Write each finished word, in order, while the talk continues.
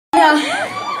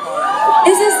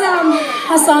this is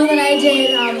a song that I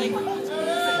did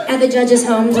at the judges'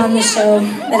 homes on the show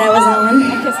that I was on.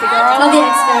 Called The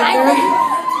X Factor.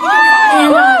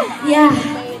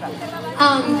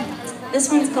 And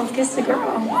this one's called Kiss the Girl.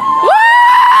 Woo!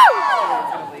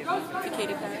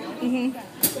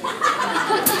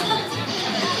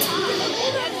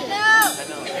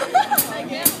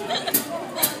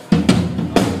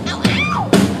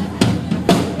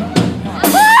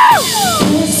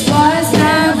 This was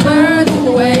never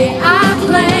the way I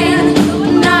planned,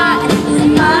 not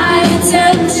my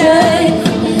intention.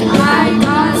 I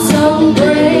got so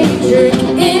brave, drink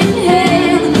in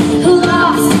hand,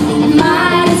 lost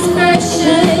my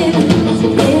discretion.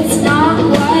 It's not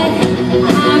what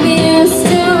I'm used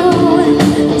to,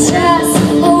 just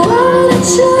wanna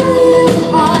try it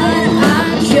on.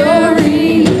 I'm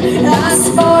curious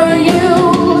for you,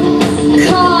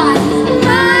 caught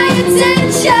my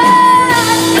attention.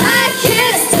 I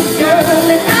kissed a girl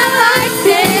and I liked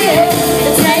it,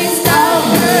 the taste of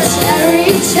her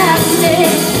cherry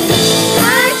chapstick.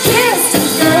 I kissed a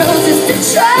girl just to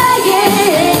try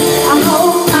it. I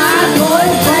hope my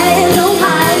boyfriend don't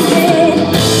mind it.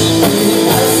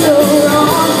 That's so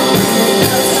wrong,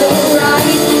 that's so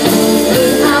right.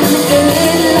 I'm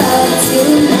in love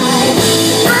tonight.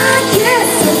 I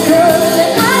kissed a girl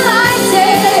and I liked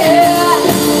it.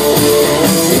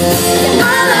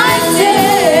 I liked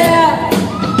it.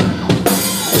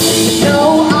 No,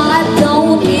 I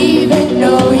don't even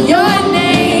know your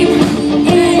name.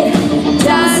 It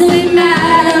doesn't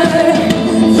matter.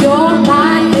 You're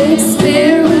my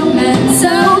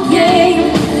experimental game.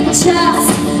 Just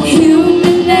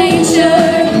human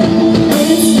nature.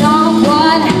 It's not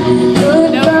what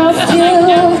good girls do.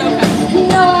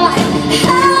 Not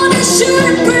how they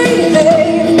should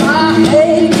behave. My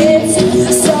head gets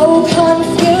so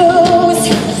confused.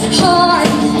 Hard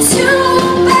to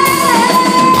bear.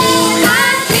 I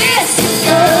kissed a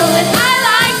girl and I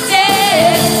liked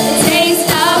it, the taste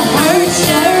of her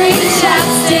cherry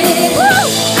chapstick.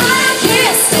 I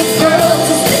kissed a girl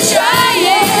just to try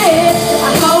it.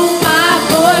 I hope my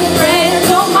boyfriend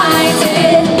don't mind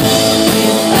it.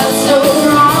 It felt so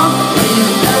wrong, it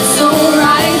felt so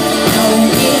right.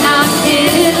 Knowing I'm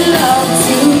in love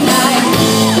tonight.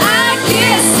 I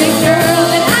kissed a girl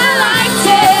and I liked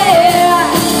it.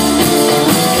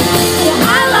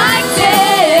 I liked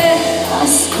it.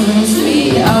 Us girls, we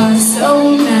are so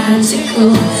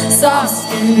magical, sauced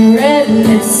in red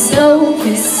lips, so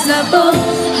kissable,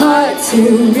 hard to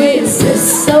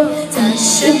resist, so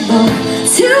touchable,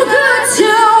 too good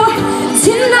to